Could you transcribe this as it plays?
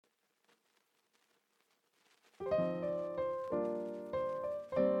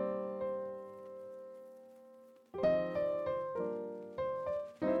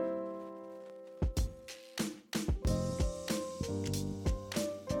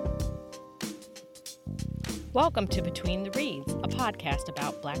Welcome to Between the Reads, a podcast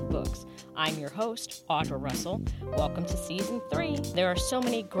about Black books. I'm your host, Audra Russell. Welcome to Season 3. There are so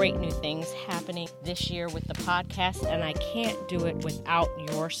many great new things happening this year with the podcast, and I can't do it without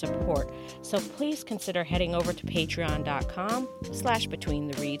your support. So please consider heading over to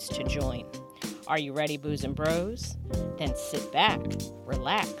patreon.com/betweenthereads to join. Are you ready, Booze and Bros? Then sit back,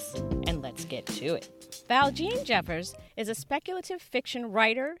 relax, and let's get to it. Valjean Jeffers is a speculative fiction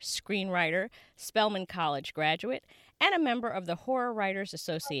writer, screenwriter, Spelman College graduate, and a member of the Horror Writers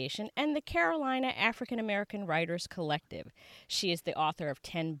Association and the Carolina African American Writers Collective. She is the author of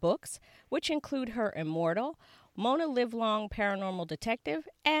 10 books, which include her Immortal, Mona Livelong Paranormal Detective,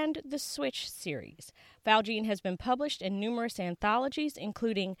 and the Switch series. Valjean has been published in numerous anthologies,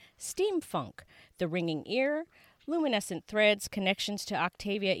 including Steamfunk, The Ringing Ear, Luminescent Threads, Connections to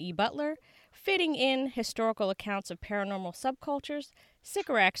Octavia E. Butler, Fitting in Historical Accounts of Paranormal Subcultures,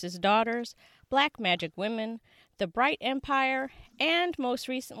 Sycorax's Daughters, Black Magic Women, The Bright Empire, and most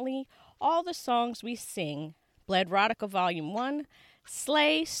recently, All the Songs We Sing, Bloodrotica Volume 1,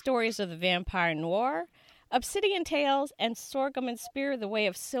 Slay, Stories of the Vampire Noir, Obsidian Tales, and Sorghum and Spear, The Way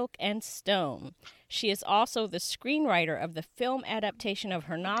of Silk and Stone. She is also the screenwriter of the film adaptation of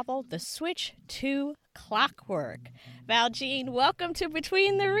her novel, The Switch to Clockwork. Valjean, welcome to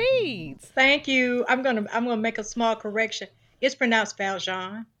Between the Reads. Thank you. I'm gonna make a small correction. It's pronounced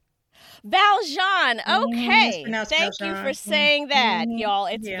Valjean. Valjean. Okay. Thank Valjean. you for saying that, y'all.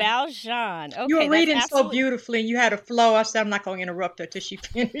 It's Yeah. Valjean. Okay, You were reading absolutely so beautifully, and you had a flow. I said I'm not gonna interrupt her till she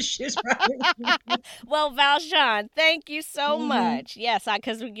finishes. Right? Well, Valjean, thank you so much. Yes,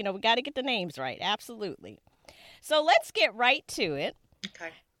 because we got to get the names right. Absolutely. So let's get right to it.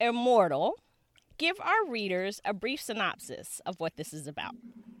 Okay. Immortal. Give our readers a brief synopsis of what this is about.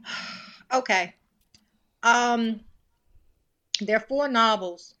 Okay. There are 4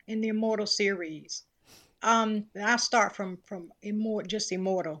 novels in the Immortal series. I'll start from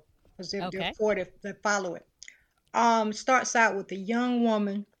Immortal, because there are 4 that follow it. Starts out with a young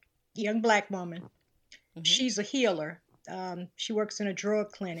Black woman. Mm-hmm. She's a healer. She works in a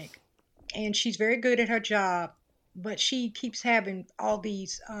drug clinic, and she's very good at her job, but she keeps having all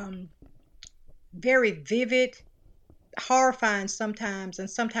these very vivid, horrifying sometimes, and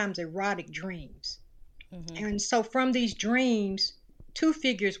sometimes erotic dreams. Mm-hmm. And so from these dreams, 2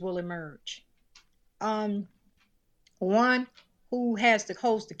 figures will emerge. One who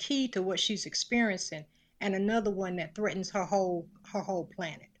holds the key to what she's experiencing, and another one that threatens her whole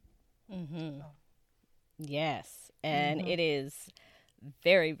planet. Mm-hmm. Yes, and it is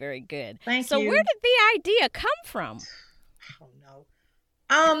very, very good. Thank you. So where did the idea come from? Oh no.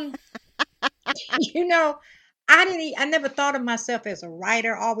 I never thought of myself as a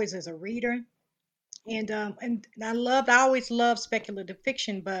writer, always as a reader. And I always loved speculative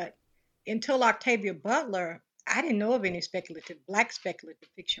fiction, but until Octavia Butler, I didn't know of any Black speculative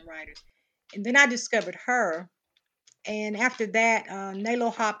fiction writers. And then I discovered her, and after that,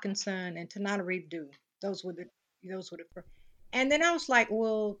 Nalo Hopkinson and Tanana Reeve. Those were the first. And then I was like,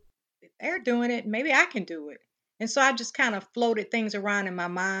 well, if they're doing it, maybe I can do it. And so I just kind of floated things around in my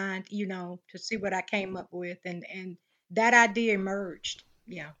mind, to see what I came up with, and that idea emerged.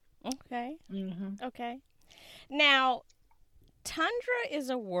 Yeah. Okay. Mm-hmm. Okay. Now, Tundra is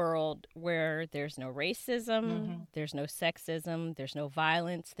a world where there's no racism, there's no sexism, there's no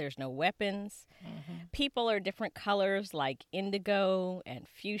violence, there's no weapons. Mm-hmm. People are different colors like indigo and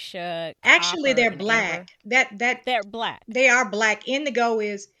fuchsia. Actually, they're black. They're black. They are black. Indigo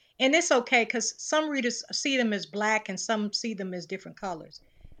is, and it's okay because some readers see them as black and some see them as different colors.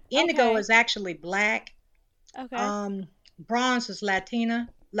 Indigo is actually black. Okay. Bronze is Latinx.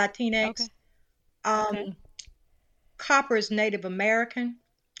 Okay. Copper is Native American.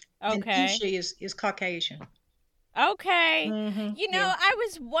 Okay. And fuchsia is Caucasian. Okay. Mm-hmm. I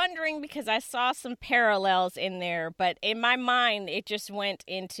was wondering because I saw some parallels in there, but in my mind, it just went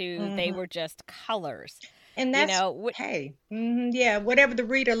into they were just colors. And that's, hey, yeah, whatever the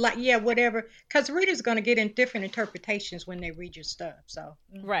reader like, yeah, whatever, because the reader's going to get in different interpretations when they read your stuff. So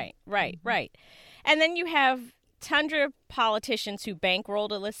Right. And then you have Tundra politicians who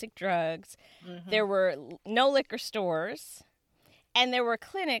bankrolled illicit drugs. Mm-hmm. There were no liquor stores, and there were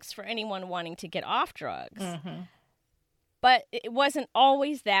clinics for anyone wanting to get off drugs. Mm-hmm. But it wasn't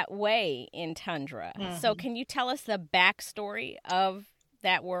always that way in Tundra. Mm-hmm. So can you tell us the backstory of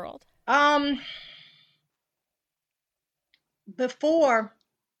that world? Before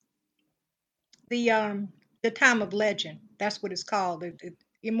the The Time of Legend. That's what it's called.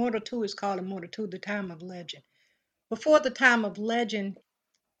 Immortal 2 is called Immortal 2, The Time of Legend. Before the Time of Legend,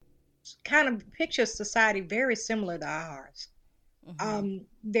 kind of pictures society very similar to ours. Mm-hmm.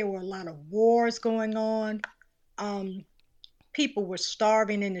 There were a lot of wars going on. Um, People were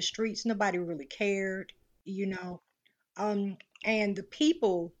starving in the streets. Nobody really cared, you know. Um, and the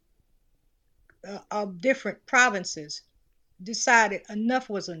people of different provinces decided enough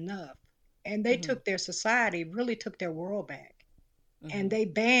was enough. And they Mm-hmm. took their society, really took their world back. And Mm-hmm. they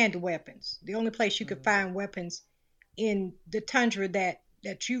banned weapons. The only place you could find weapons in the tundra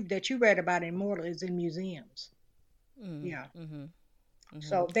that you read about in Immortal is in museums. Yeah. Mm-hmm. Mm-hmm.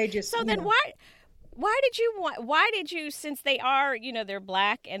 So they just, So then why did you, since they are, they're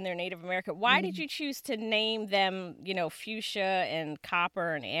black and they're Native American, why did mm, you choose to name them, fuchsia and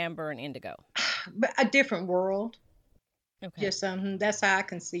copper and amber and indigo? but a different world. Okay. Just that's how I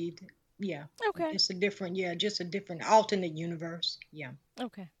conceived it. Yeah. Okay. Just a different alternate universe. Yeah.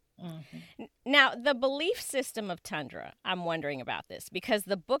 Okay. Hmm. Now, the belief system of Tundra, I'm wondering about this because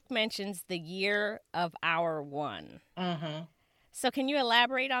the book mentions the year of our one. Hmm. So can you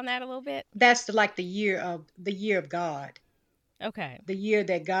elaborate on that a little bit? That's like the year of God, Okay. the year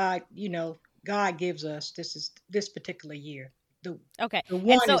that God gives us. This is this particular year. The Okay. the And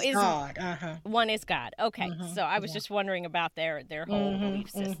one so is is God. Uh-huh. one is God. Okay. So I was Yeah. just wondering about their whole Hmm. belief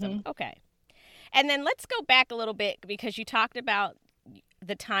system. Hmm. Okay. And then let's go back a little bit because you talked about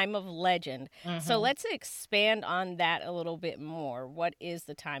the time of legend. So Hmm. let's expand on that a little bit more. What is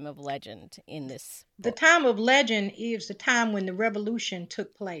the time of legend in this The book? time of legend is the time when the revolution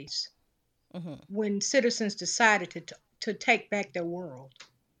took place, Mhm. when citizens decided to take back their world.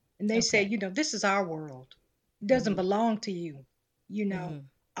 And they Okay. said, this is our world. It doesn't Mhm. belong to you. You know,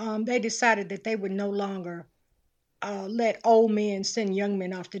 Mhm. they decided that they would no longer let old men send young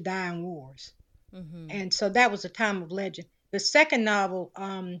men off to die in wars. Mhm. And so that was a time of legend. The second novel,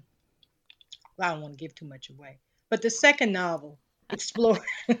 well, I don't want to give too much away, but the second novel explores,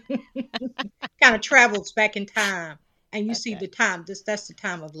 kind of travels back in time, and you see Okay. the time. That's the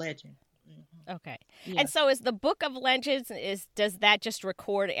time of legend. Hmm. Okay. Yeah. And so is the Book of Legends, does that just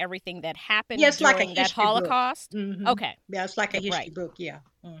record everything that Yeah, happened it's like a during that history book. Holocaust? Okay. Yeah, it's like a history Right. book. Yeah.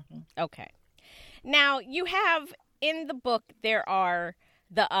 Okay. Now, you have in the book there are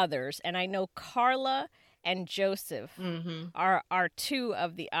the others, and I know Carla and Joseph Hmm. are two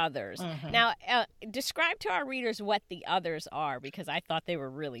of the others. Hmm. Now, describe to our readers what the others are because I thought they were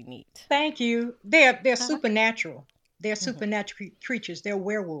really neat. Thank you. They're Uh-huh. supernatural. They're Mhm. supernatural creatures. They're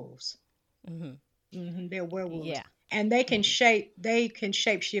werewolves. Mhm. They're werewolves, Yeah. and they can Mhm. shape. They can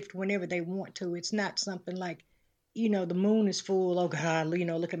shape shift whenever they want to. It's not something like, the moon is full. Oh God,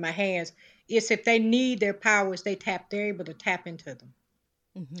 look at my hands. It's if they need their powers, they're able to tap into them.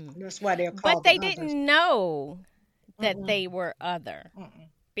 Mhm. That's why they're But called the they others. didn't know that Mm-mm, they were other mm-mm.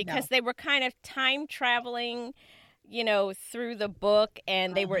 because No. they were kind of time traveling, through the book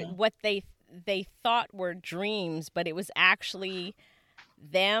and they were Mm-hmm. what they thought were dreams, but it was actually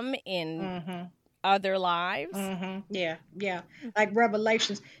them in Mm-hmm. other lives. Yeah, yeah. Like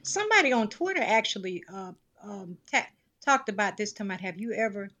Revelations. Somebody on Twitter actually talked about this to me. Have you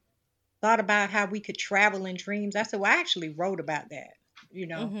ever thought about how we could travel in dreams? I said, well, I actually wrote about that. You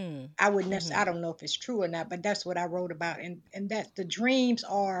know, Mhm. I wouldn't necessarily, I Mhm. don't know if it's true or not, but that's what I wrote about. And that the dreams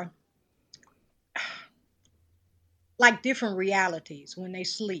are like different realities when they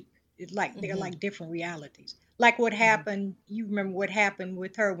sleep. It's like they're Mhm. like different realities. Like what Mhm. happened, you remember what happened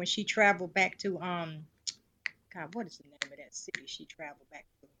with her when she traveled back to God, what is the name of that city she traveled back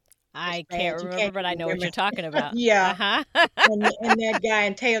to? It's I can't bad. You remember, can't but I even know what remember. you're talking about. Yeah. Uh-huh. And that guy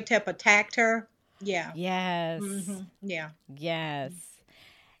in Teotep attacked her. Yeah. Yes. Yeah. Yes.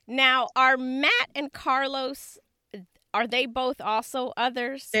 Now, are Matt and Carlos, are they both also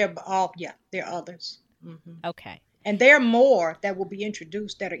others? They're others. Okay. And there are more that will be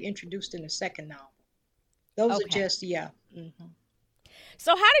introduced that are introduced in the second novel. Those are Okay. just, yeah.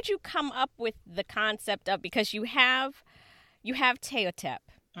 So how did you come up with the concept of, because you have Teotep,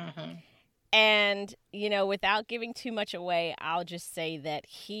 Hmm. and without giving too much away, I'll just say that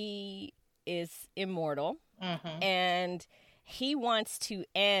he is immortal Hmm. and he wants to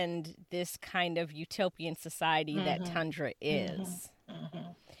end this kind of utopian society that Hmm. Tundra Hmm. is. Hmm.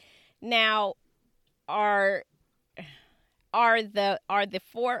 Now, are are the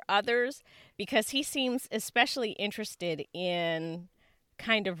four others, because he seems especially interested in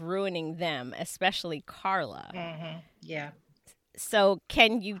kind of ruining them, especially Carla. Yeah. So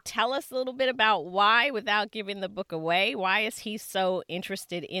can you tell us a little bit about why, without giving the book away, why is he so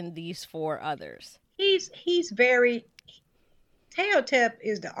interested in these four others? He's very Teotep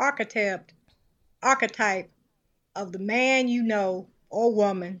is the architect archetype of the man or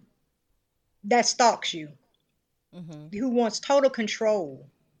woman that stalks you, Mhm. who wants total control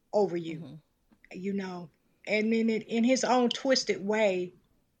over you, Mhm. you know. And in his own twisted way,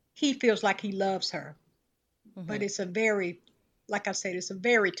 he feels like he loves her. But Mhm. it's a very, like I said, it's a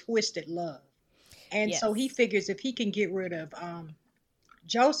very twisted love. And so he Yes. figures if he can get rid of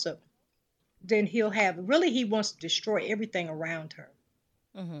Joseph, then he wants to destroy everything around her.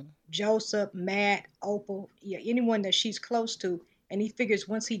 Mhm. Joseph, Matt, Opal, yeah, anyone that she's close to. And he figures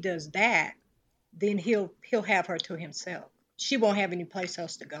once he does that, then he'll have her to himself. She won't have any place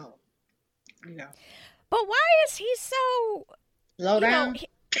else to go. You know, But why is he so, low you know, down.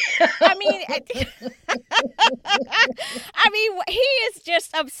 I mean, I mean, he is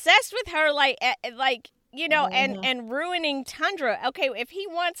just obsessed with her, like Mhm. and ruining Tundra. Okay, if he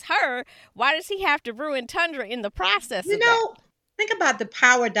wants her, why does he have to ruin Tundra in the process You of that? know, think about the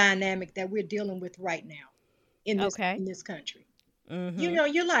power dynamic that we're dealing with right now Okay. in this country.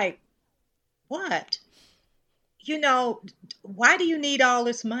 Mhm. You're like, what? You know, why do you need all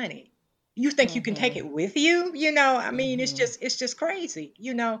this money? You think you can take Mhm. it with you? I mean, Mhm. it's just crazy,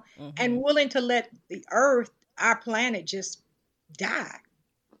 and Mhm. willing to let the earth, our planet, just die.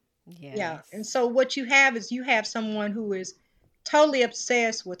 Yeah. And Yes. so what you have is you have someone who is totally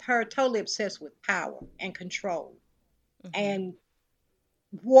obsessed with her, totally obsessed with power and control Mhm. and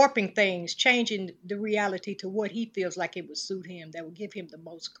warping things, changing the reality to what he feels like it would suit him, that would give him the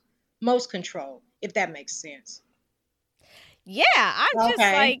most control, if that makes sense. Yeah, I'm just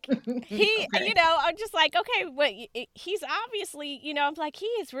Okay. like Okay. I'm just like, okay, but he's obviously, I'm like, he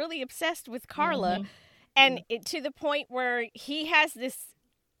is really obsessed with Carla, Mhm. and Yeah. to the point where he has this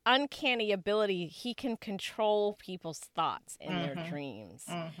uncanny ability. He can control people's thoughts in their Mhm. dreams.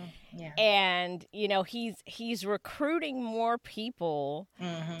 Mhm. Yeah. And he's recruiting more people to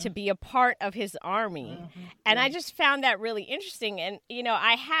Mhm. be a part of his army. Mhm. And I Yeah. just found that really interesting. And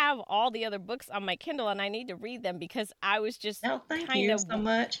I have all the other books on my Kindle, and I need to read them because I was just No, thank kind you of, so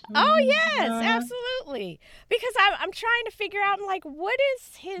much. oh Mhm. yes, Uh-huh. absolutely, because I'm trying to figure out, I'm like, what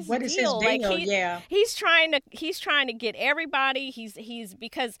is his What is his deal? Like deal? Yeah. he's trying to get everybody. He's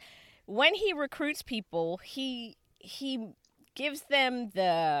because when he recruits people, he gives them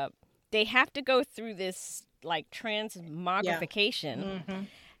they have to go through this like Yeah. transmogrification, Mhm.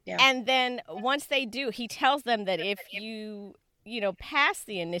 Yeah. and then once they do, he tells them that if pass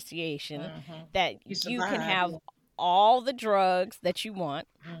the initiation, Mhm. that You you can survive. have Yeah. all the drugs that you want,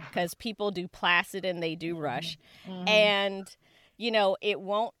 Mhm. because people do Placid and they do Mhm. Rush, Mhm. and it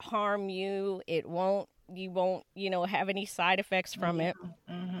won't harm you. You won't have any side effects from Yeah. it,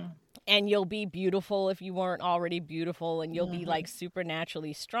 Mhm. and you'll be beautiful if you weren't already beautiful, and you'll be like Mhm.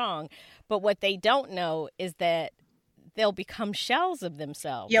 supernaturally strong. But what they don't know is that they'll become shells of Yeah.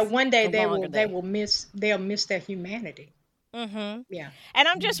 themselves One day the longer they. they'll miss their humanity. Mm-hmm. Yeah. And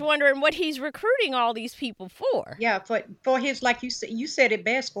I'm just Mhm. wondering what he's recruiting all these people for. Yeah. For his, like you said it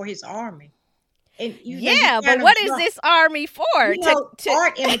best, for his army. And you Yeah, but kind of what is draw. this army for? To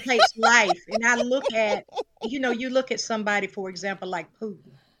Art imitates life. And I look at, you look at somebody, for example, like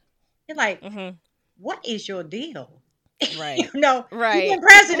Putin. You're like, Mm-hmm. what is your deal? Right. You've Right. been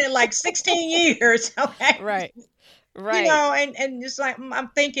president like 16 years, okay? Right. Right. And it's like, I'm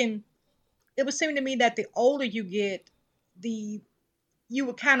thinking, it would seem to me that the older you get, the you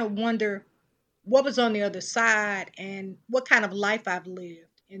would kind of wonder what was on the other side and what kind of life I've lived.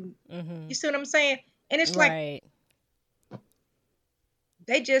 And Mm-hmm. you see what I'm saying? And it's like Right.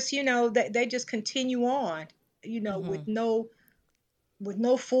 they just, they just continue on, Mm-hmm. with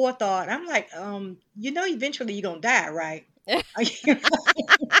no forethought. I'm like, eventually you're gonna die, right?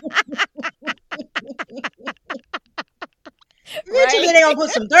 Eventually Right. they're gonna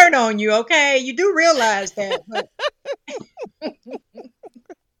put some dirt on you, okay? You do realize that, but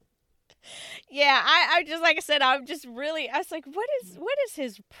Yeah, I just, like I said, I was like, what is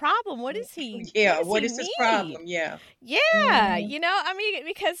his problem? What yeah, does he what is this need? problem? Yeah. Yeah, Hmm. I mean,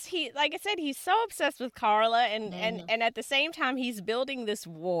 because he, like I said, he's so obsessed with Carla, and and Hmm. and at the same time, he's building this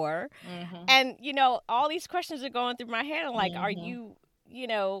war, Hmm. and all these questions are going through my head. I'm like, are Hmm.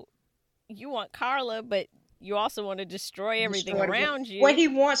 you want Carla, but you also want to destroy everything Destroy the world. around What you?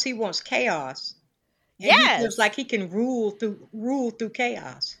 he wants chaos, and he feels Yes. like he can rule through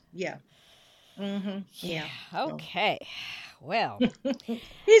chaos. Yeah. Yeah. Yeah. So Okay. Well,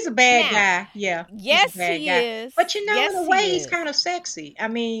 he's a bad now, guy. Yeah, he's a yes, bad he guy. is. But in a Yes, way, he he's is. kind of sexy. I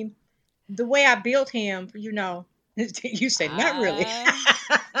mean, the way I built him, you said not really.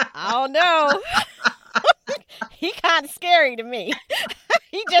 I I don't know. He kind of scary to me.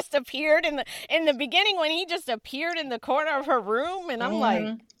 He just appeared in the beginning, when he just appeared in the corner of her room, and I'm like,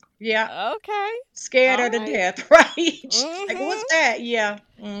 Hmm. Yeah. Okay. Scared All her to right. death, right? She's like, what's Mm-hmm. that? Yeah.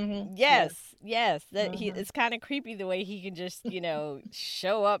 Yeah. Yes, yes. That he hmm it's kind of creepy the way he can just,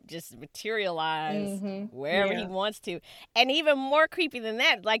 show up, just materialize wherever he Yeah. wants to. And even more creepy than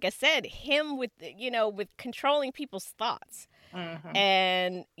that, like I said, him with with controlling people's thoughts hmm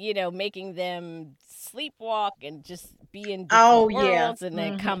and, making them sleepwalk and just be in Oh, different yeah. worlds and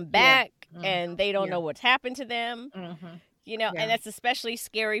then come Yeah. back and they don't Yeah. know what's happened to them. hmm And Yeah. that's especially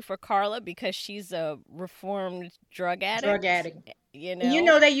scary for Carla because she's a reformed drug Drug addict, addict. you And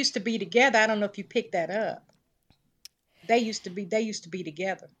know. they used to be together. I don't know if you picked that up. They used to be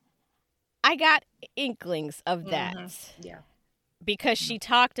together. I got inklings of that Yeah. because she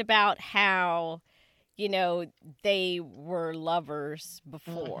talked about how, you know, they were lovers hmm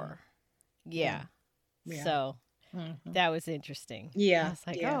before. Yeah. Yeah. Yeah. So hmm that was interesting. I Yeah. was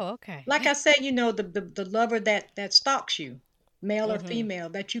like, Yeah. oh, okay. Like I said, the lover that stalks you, male or Mm-hmm. female,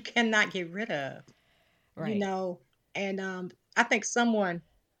 that you cannot get rid of. you Right. know and I think someone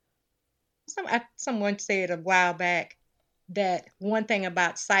said a while back that one thing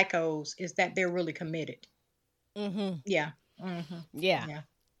about psychos is that they're really committed. Mm-hmm. Yeah. hmm Yeah. yeah.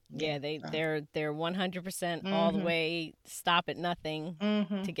 Yeah. Yeah. They're 100% all the hmm way, stop at nothing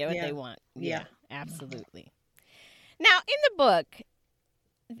to get what yeah. they want. Yeah. Yeah, absolutely. Now, in the book,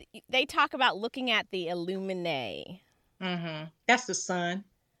 they talk about looking at the Illuminae. That's the sun.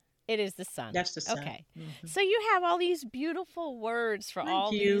 It is the sun. That's the sun. Okay. So you have all these beautiful words for Thank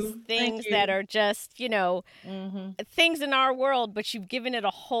all these you. Thank things that you. are just, hmm things in our world, but you've given it a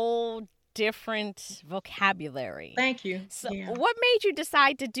whole different vocabulary. Thank you. So Yeah. what made you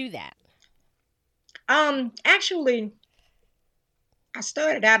decide to do that? Actually, I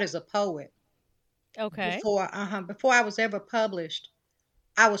started out as a poet Okay. before I was ever published.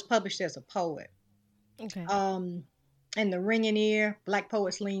 I was published as a poet. Okay. um and the Ringing Ear, Black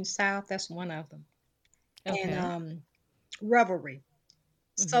Poets Lean South, that's one of them. And Okay. Revelry.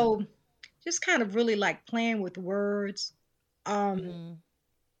 Mhm. So just kind of really like playing with words, um Mhm.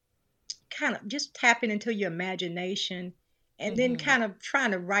 kind of just tapping into your imagination, and then Mhm. kind of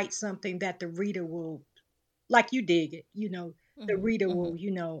trying to write something that the reader will, like you dig it, the Mhm. reader will,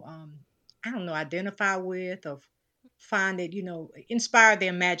 Mhm. I don't know, identify with, or find it, inspire their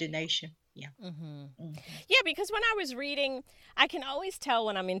imagination. Yeah. Mhm. hmm Yeah, because when I was reading, I can always tell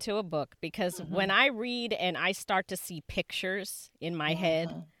when I'm into a book because hmm when I read and I start to see pictures in my head,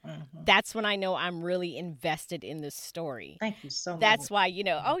 hmm hmm that's when I know I'm really invested in the story. Thank you so That's much. why,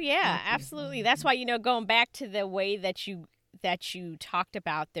 oh yeah, Thank you. absolutely. That's why, going back to the way that you talked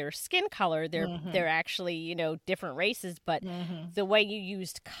about their skin color, they're Mhm. actually, different races, but Mhm. the way you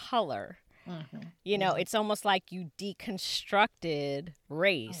used color, Yeah. it's almost like you deconstructed Oh,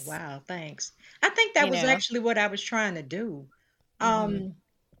 race, wow. Thanks. I think that you was know. actually what I was trying to do. Mhm. Um,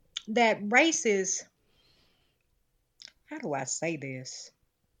 that race is, how do I say this?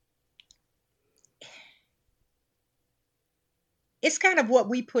 It's kind of what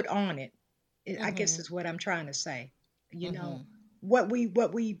we put on it. I guess Mhm. is what I'm trying to say. You know, Mhm. what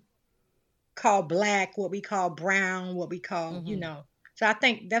we call black, what we call brown, what we call, Mhm. So I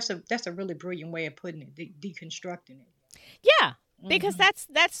think that's a really brilliant way of putting it, deconstructing it. Yeah, because Mhm.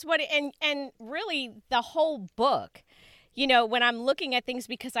 that's what and really the whole book. When I'm looking at things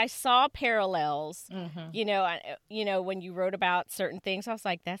because I saw parallels, Mhm. when you wrote about certain things, I was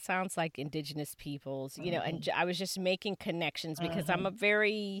like, that sounds like indigenous peoples, and Mhm. I was just making connections because I'm Mhm. a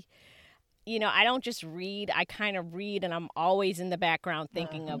very, I don't just read, I kind of read and I'm always in the background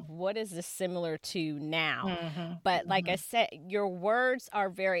thinking Mhm. of what is this similar to now. Mhm. But like I Mhm. said, your words are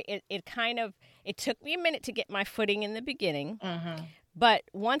very, it kind of, it took me a minute to get my footing in the beginning. Mhm. But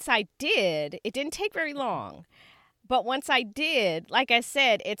once I did, it didn't take very long. But once I did, like I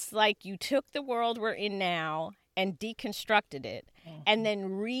said, it's like you took the world we're in now and deconstructed it and Mhm. then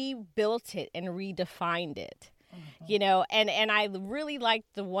rebuilt it and redefined it. Mhm. And I really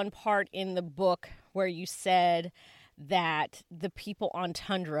liked the one part in the book where you said that the people on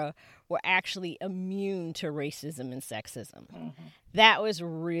Tundra were actually immune to racism and sexism. Mhm. That was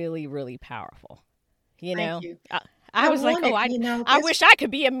really, really powerful. You Thank know, you. I I was like, oh, wanted, I wish I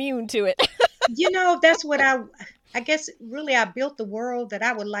could be immune to it. that's what I guess really I built the world that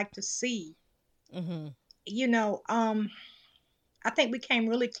I would like to see. hmm You know, I think we came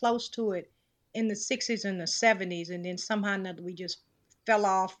really close to it in the 60s and the 70s, and then somehow or another we just fell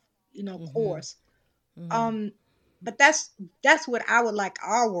off, hmm course. hmm Um, but that's what I would like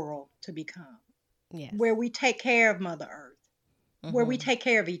our world to become, where Yes. we take care of Mother Earth, where we hmm take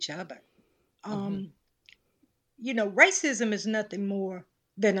care of each other. hmm Um, Racism is nothing more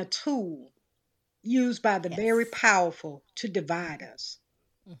than a tool used by the very Yes. powerful to divide us.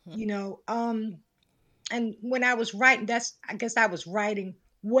 Mm-hmm. you know. And when I was writing, I guess I was writing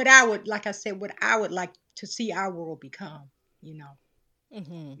what I would, like I said, what I would like to see our world become, you know.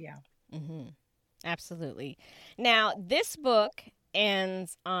 Mm-hmm. Yeah. Mm-hmm. Absolutely. Now, this book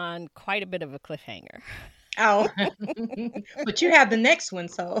ends on quite a bit of a cliffhanger. Oh, but you have the next one,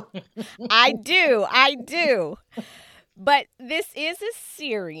 so I do. I do. But this is a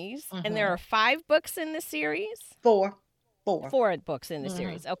series, and there hmm are 5 books in the series. four, four. 4 books in the Hmm.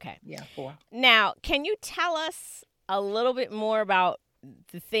 series. Okay. Yeah, four. Now, can you tell us a little bit more about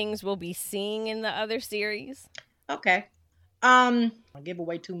the things we'll be seeing in the other series? Okay. I'll give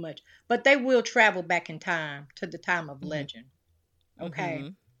away too much, but they will travel back in time to the time of Mm-hmm. legend. Okay,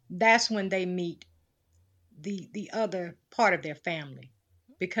 Mm-hmm. that's when they meet the other part of their family,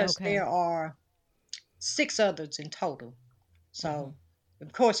 because Okay. there are 6 others in total. Mm-hmm. So,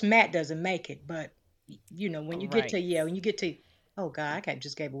 of course, Matt doesn't make it, but when you get Right. to when you get to, oh God,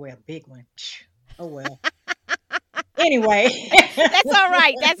 just gave away a big one. Oh well. Anyway, That's all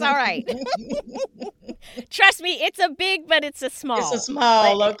right. That's all right. Trust me, it's a big, but it's a it's a small. Like,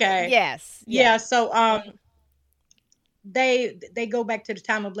 small. Okay. yes, Yeah. yes. So they go back to the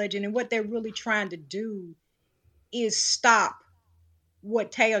time of legend, and what they're really trying to do is stop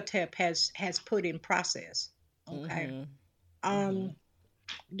what Teotep has put in process. Okay. Mm-hmm. Mm-hmm. Um,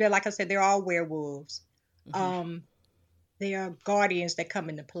 they're, like I said, they're all werewolves. Mm-hmm. Um, they are guardians that come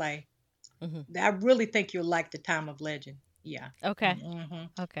into play. Mm-hmm. I really think you'll like the time of legend. Yeah. Okay. Hmm.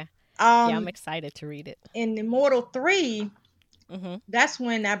 Okay. Yeah, I'm Um, excited to read it. in Immortal 3, Mm-hmm. that's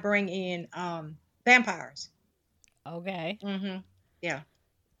when I bring in vampires. Okay. Hmm. Yeah.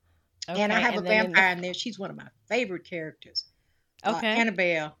 And I Okay. have a And then in the vampire in there. She's one of my favorite characters. okay.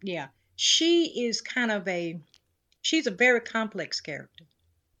 Annabelle. Yeah. She is she's a very complex character.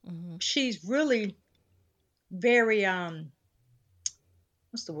 Mm-hmm. She's really very,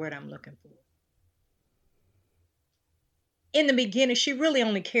 what's the word I'm looking for? In the beginning, she really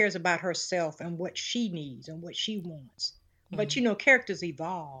only cares about herself and what she needs and what she wants. But Mm-hmm. characters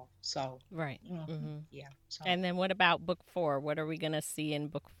evolve. So, Right. Mm-hmm. yeah. So, And then what about book 4? What are we gonna see in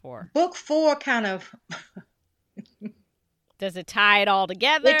book 4? book 4 kind of Does it tie it all it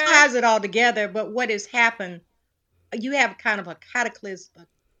together? ties it all together. But what has happened? You have kind of a cataclysm, a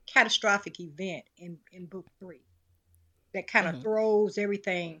catastrophic event in book 3 that kind of Mm-hmm. throws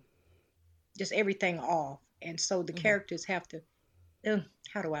everything off. And so the Mm-hmm. characters have to, uh,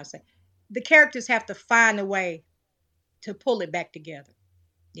 how do I say? The characters have to find a way to pull it back together.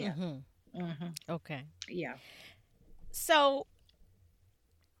 Yeah. Mm-hmm. Hmm. Okay. Yeah. So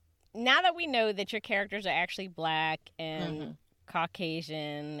now that we know that your characters are actually black and Hmm.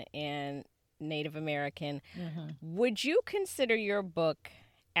 Caucasian and Native American, Hmm. would you consider your book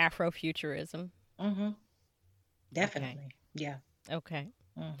Afrofuturism? Hmm. Okay. Definitely. Yeah. Okay.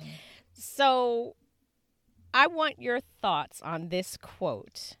 Hmm. So I want your thoughts on this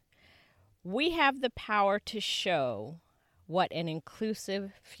quote. We have the power to show what an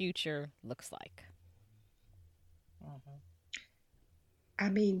inclusive future looks like. Hmm. I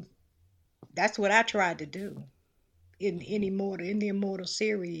mean, that's what I tried to do in the Immortal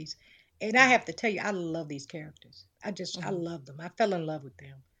series. And I have to tell you, I love these characters. I Mm-hmm. love them. I fell in love with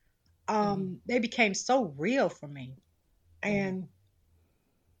them. Mm-hmm. They became so real for me. Mm-hmm. And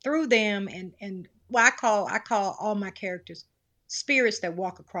through them, and well, I call all my characters spirits that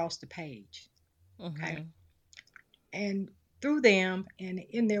walk across the page. Okay. Mm-hmm. And through them and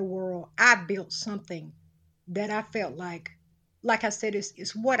in their world, I built something that I felt like I said,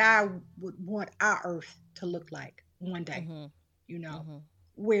 it's what I would want our earth to look like one day, Mm-hmm. you know, Mm-hmm.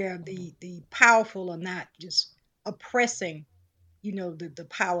 where Mm-hmm. the powerful are not just oppressing, the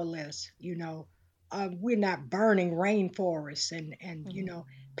powerless, we're not burning rainforests, and Mm-hmm.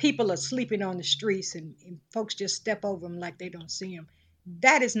 people are sleeping on the streets, and folks just step over them like they don't see them.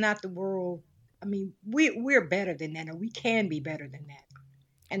 That is not the world. I mean, we're better than that, and we can be better than that.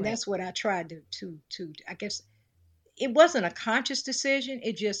 And Right. that's what I tried to I guess it wasn't a conscious decision.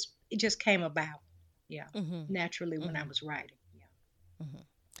 It just came about. Yeah. Mm-hmm. Naturally when I Mm-hmm. was writing. Yeah. Mm-hmm.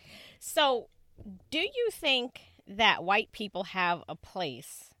 So, do you think that white people have a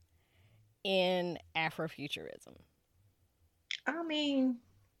place in Afrofuturism? I mean,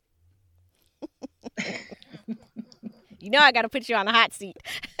 You know, I got to put you on the hot seat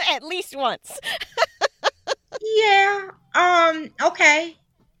at least once. yeah. Okay.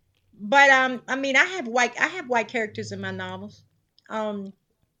 But I mean, I have white characters in my novels. Um,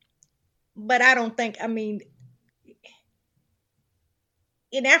 but I don't think, I mean,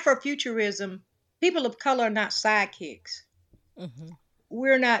 in Afrofuturism, people of color are not sidekicks. Mm-hmm.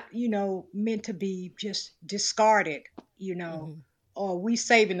 We're not, meant to be just discarded, you know. Mm-hmm. or we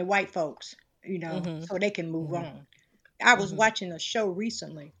saving the white folks, Mhm. so they can move Mhm. on. I was Mhm. watching a show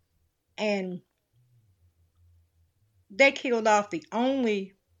recently, and they killed off the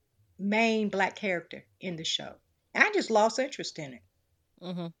only main black character in the show. And I just lost interest in it.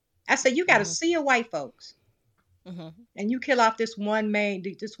 Mhm. I said, you got to Mhm. see a white folks, Mhm. and you kill off this one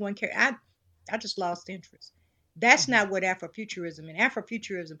character. I just lost interest. That's Mhm. not what Afrofuturism. In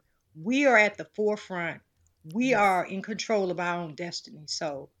Afrofuturism, we are at the forefront. We Yes. are in control of our own destiny.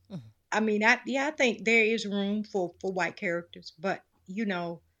 So, Mhm. I mean, I think there is room for white characters, but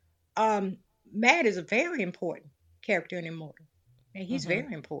um, Matt is a very important character in Immortal, and he's Mhm.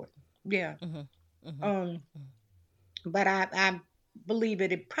 very important. Yeah. Mhm. Mhm. Um, Mhm. but I believe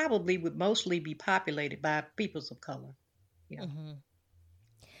it probably would mostly be populated by peoples of color. Yeah. Mhm.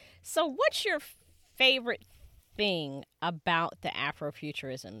 So, what's your favorite thing about the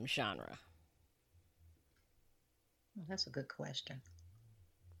Afrofuturism genre? Well, that's a good question.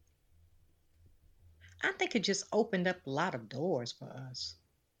 I think it just opened up a lot of doors for us.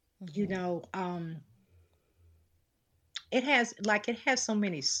 You Mhm. know, it has so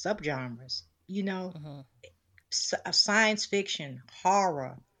many subgenres. Mhm. Science fiction,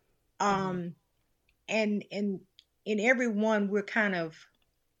 horror, Mhm. um, and in every one we're kind of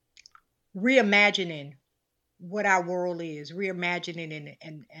reimagining what our world is, reimagining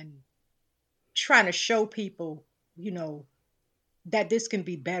and trying to show people, you know, that this can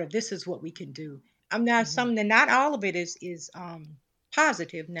be better. This is what we can do. I'm not Mhm. something. Not all of it is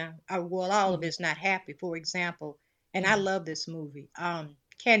positive. Now, well, all of Mhm. it's not happy. For example, and I Mhm. love this movie,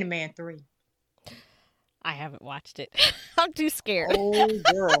 Candyman 3. I haven't watched it. I'm too scared. Oh,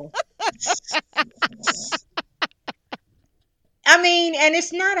 girl. I mean, and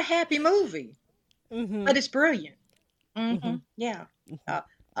it's not a happy movie, but Mhm. it's brilliant. Mhm. Yeah. Mhm.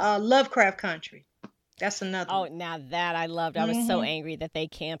 Uh, Lovecraft Country. That's another Oh, one. now that I loved. I was so Hmm. angry that they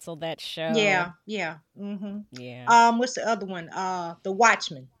canceled that show. Yeah, yeah. Yeah. What's the other one? The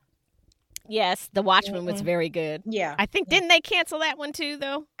Watchmen. Yes, The Watchmen was Hmm. very good. Yeah, I think yeah. didn't they cancel that one too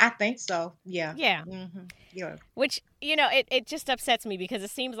though? I think so. Yeah. Yeah. Yeah. Which, it just upsets me because it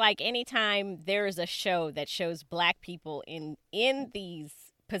seems like anytime there is a show that shows black people in these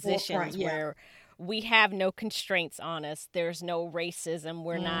Forefront. positions Yeah. where we have no constraints on us, there's no racism,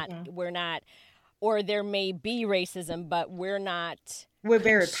 Hmm. we're not, or there may be racism, but we're not We're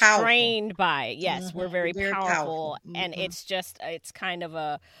very powerful. constrained by it. Yes, we're We're very very powerful. powerful, and it's kind of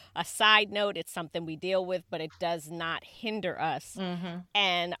a side note. It's something we deal with, but it does not hinder us Hmm.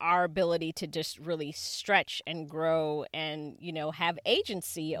 and our ability to just really stretch and grow and have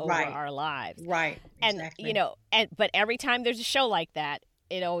agency over Right. our lives. Right. And Exactly. but every time there's a show like that,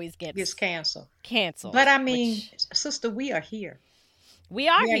 it always Gets gets canceled. But canceled, I mean, which sister, we are here. we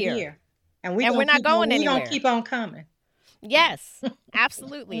are We are here here, and we and we're gonna not keep on. going We gonna anywhere. keep on coming. Yes,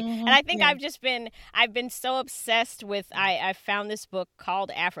 absolutely. And I think Yeah. I've been so obsessed with I found this book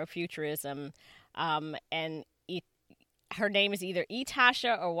called Afrofuturism, and her name is either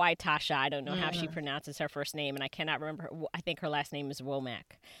Etasha or Waitasha. I don't know how she Hmm. pronounces her first name, and I cannot remember. I think her last name is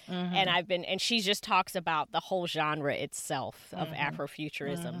Womack. And Hmm. she just talks about the whole genre itself of Hmm.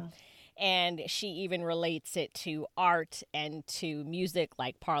 Afrofuturism. Hmm. And she even relates it to art and to music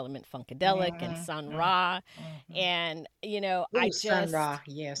like Parliament Funkadelic and Hmm. Sun Hmm. Ra. Hmm. And, I Ooh, Sun just, Ra.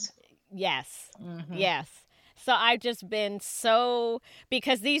 Yes. yes, Hmm. yes. So I've just been so,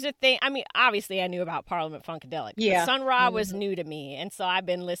 because these are things. I mean, obviously I knew about Parliament Funkadelic, but Yeah. Sun Ra was Hmm. new to me, and so I've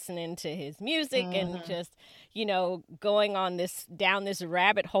been listening to his music and Hmm. just going on this down this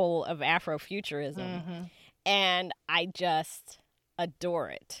rabbit hole of Afrofuturism, Hmm. and I just adore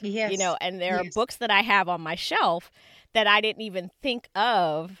it. Yes. And there are Yes. books that I have on my shelf that I didn't even think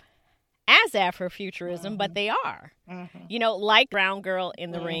of as Afrofuturism, but Hmm. they are. Hmm. Like Brown Girl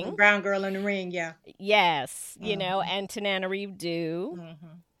in the Ring. Brown Girl in the Ring. Yeah. Yes, Hmm. and Tananarive Due,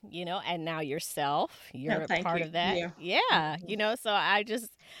 Hmm. and now yourself, No, you're a thank part you. of that. Yeah. Yeah, Hmm. so I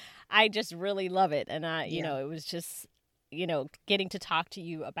just really love it, and Yeah. it was just, getting to talk to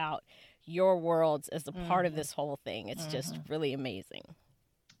you about your worlds as a part of Hmm. this whole thing. It's just Hmm. really amazing.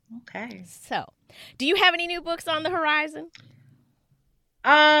 Okay. So, do you have any new books on the horizon?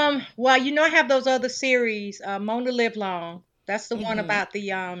 Well, I have those other series, Mona Live Long. That's the one Mhm. about the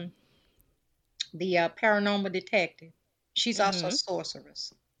paranormal detective. She's also a Mhm.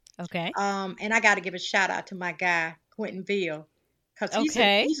 sorceress. Okay. And I got to give a shout out to my guy Quentin Veal, because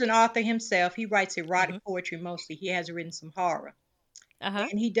Okay. he's an author himself. He writes Mhm. erotic poetry mostly. He has written some horror, Uh-huh.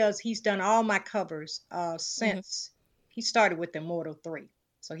 and he's done all my covers Mhm. since he started with Immortal 3.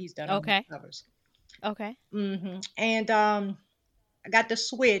 So he's done all my Okay. covers. Okay. And I got the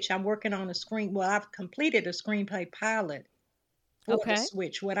switch. I'm working on a screen. Well, I've completed a screenplay pilot for the Okay.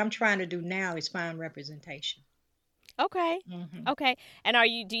 switch. What I'm trying to do now is find representation. Okay. Hmm. Okay. And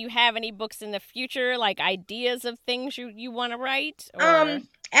do you have any books in the future, like ideas of things you want to write or? Um,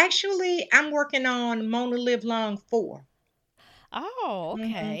 Actually, I'm working on Mona Live Long 4. Oh,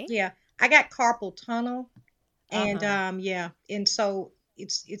 okay. Yeah, I got carpal tunnel, and Uh-huh. yeah, and so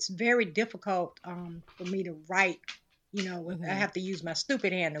it's very difficult for me to write. I Mhm. have to use my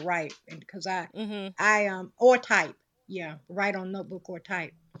stupid hand to write, and because Mhm. I or type, yeah, write on notebook or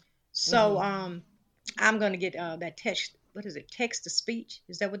type. So Mhm. I'm gonna get that text. What is it? Text to speech?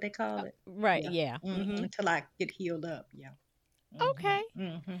 Is that what they call it? Right, Yeah. yeah. Mhm. Until I get healed up. Yeah. Okay.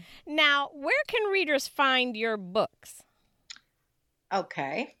 Hmm. Now, where can readers find your books?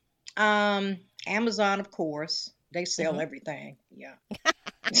 Okay. Amazon, of course. They sell Mhm. everything. Yeah.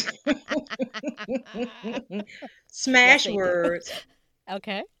 Yes, Smash they do. words.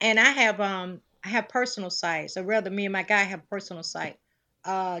 Okay. And I have personal sites. Or rather me and my guy have a personal site.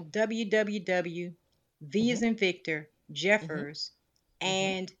 www V as Mhm. in Victor Mhm. Jeffers Mhm.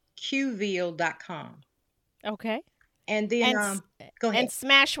 and qville.com. Okay. And then And go ahead.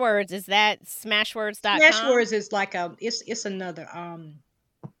 Smashwords, is that Smash smashwords.com? words is like it's another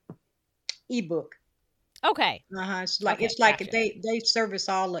ebook. Okay. It's Okay, like gotcha. they service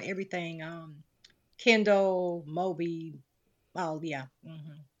all of everything. Kindle, Mobi. Oh yeah.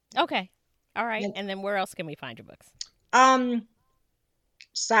 Okay. All right. And, And then where else can we find your books? um,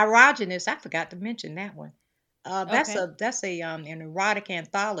 Cyrogenous. I forgot to mention that one. Okay. That's a an erotic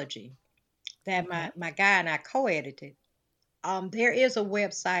anthology that Okay. my guy and I co-edited. There is a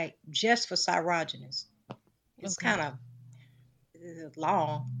website just for Cyrogenous. It's Okay. kind of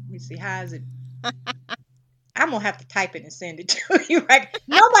long. Let me see. How is it? I'm gonna have to type it and send it to you. Right?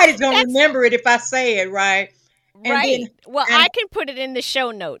 Nobody's gonna That's remember it if I say it right. And then right. Well, and I can put it in the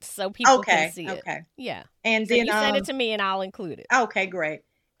show notes so people can okay, see it. okay. Yeah. And So then you send it to me and I'll include it. okay, great.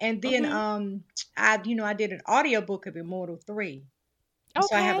 And then Mhm. I did an audiobook of Immortal 3. And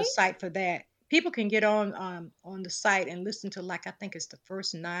so I have Okay. a site for that. People can get on the site and listen to, like, I think it's the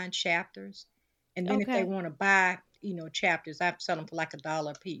first 9 chapters. And then if they Okay. want to buy, chapters, I sell them for like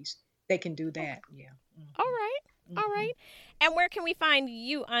 $1 a piece. They can do Okay. that. Yeah. All right. All Hmm. right. And where can we find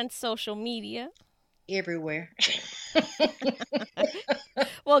you on social media? Everywhere.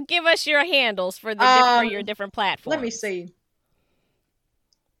 Well, give us your handles for for um, your different Let me platforms. see.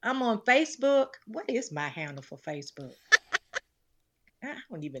 I'm on Facebook. What is my handle for Facebook? I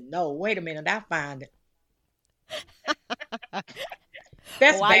don't even know. Wait a minute, I'll find it. Well,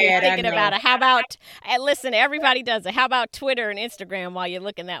 That's while you're bad, I thinking about know. it, how about and listen, everybody does it. How about Twitter and Instagram while you're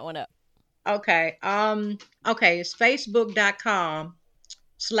looking that one up? Okay. Okay, it's facebook.com/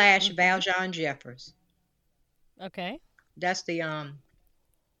 Mhm. Valjean Jeffers. Okay. That's the and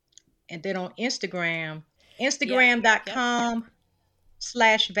then on Instagram, Yep. Yep. instagram.com/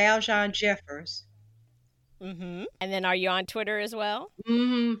 Valjean Jeffers. Mhm. And then are you on Twitter as well?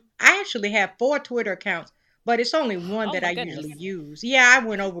 I actually have 4 Twitter accounts, but it's only one Oh that my I goodness. usually use. Yeah, I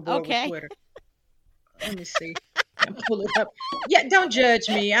went overboard with Okay. Twitter. Let me see. I pull it up. Yeah, don't judge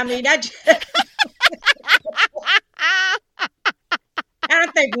me. I mean, I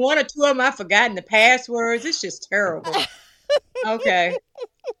think 1 or 2 of them I've forgotten the passwords. It's just terrible. Okay.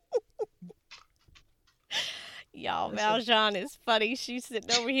 Y'all, Let's see. Valjean is funny. She's sitting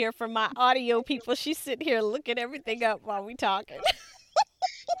over here for my audio people. She's sitting here looking everything up while we talking.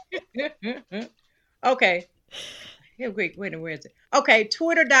 Okay. Here, wait, where is it? Okay,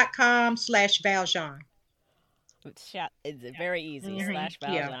 twitter.com/ Valjean. It's very easy. Slash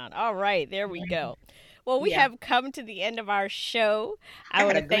Yeah. Valjean. All right, there we Hmm. go. Well, we Yeah. have come to the end of our show. I I had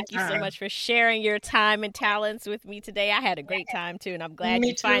want a to good thank you so time. much for sharing your time and talents with me today. I had a great time too, and I'm glad Me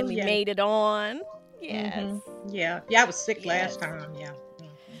you too. finally Yeah. made it on. Yes. Yeah. Yeah, I was sick Yes. last time. Yeah.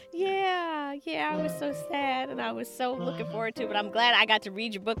 Yeah, yeah, I was so sad and I was so looking Hmm. forward to it. But I'm glad I got to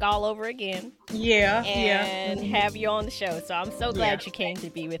read your book all over again Yeah. Yeah. and have you on the show. So I'm so Yeah. glad you came to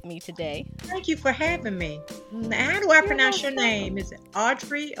be with me today. Thank you for having me. How do I You're pronounce most your welcome. name? Is it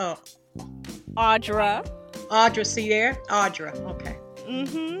Audrey or Audra. Audra? See there? Audra. Okay.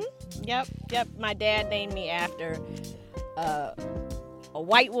 Mm-hmm. Yep, yep. My dad named me after uh, a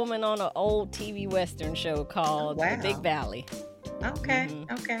white woman on an old TV Western show Oh, called The Big wow. Valley. Okay.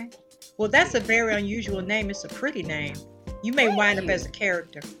 Mm-hmm. Okay. Well, that's a very unusual name. It's a pretty name. You may Thank wind up as you. a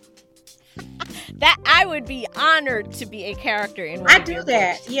character. That I would be honored to be a character in one I of do your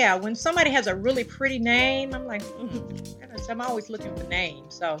that. books. Yeah. When somebody has a really pretty name, I'm like, Mm-hmm. I'm always looking for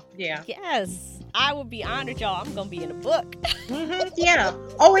names. So, yeah. Yes, I would be honored, y'all. I'm gonna be in a book. Yeah.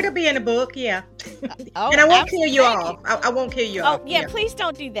 Oh, it'll be in the book. Yeah. Oh, And I won't kill absolutely. you Thank you. off. I won't kill you Oh, off. yeah, Yeah. please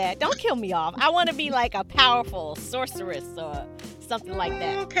don't do that. Don't kill me off. I want to be like a powerful sorceress or something like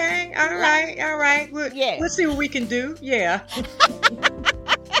that. Okay, all right. Yeah. We'll see what we can do. Yeah.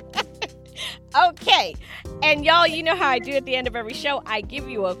 Okay. And y'all, you know how I do at the end of every show. I give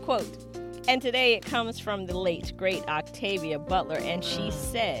you a quote. And today it comes from the late, great Octavia Butler. And she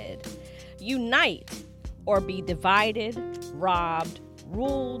said, "Unite or be divided, robbed,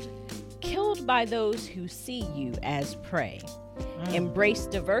 ruled, killed by those who see you as prey. Embrace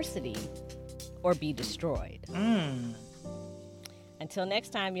diversity or be destroyed." Until next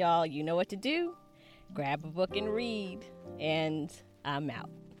time, y'all, you know what to do. Grab a book and read. And I'm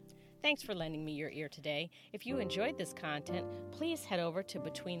out. Thanks for lending me your ear today. If you enjoyed this content, please head over to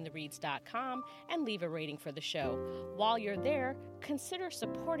BetweenTheReads.com and leave a rating for the show. While you're there, consider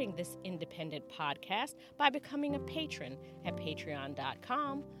supporting this independent podcast by becoming a patron at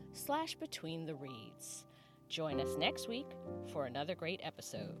patreon.com/BetweenTheReads. Join us next week for another great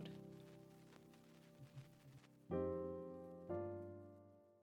episode.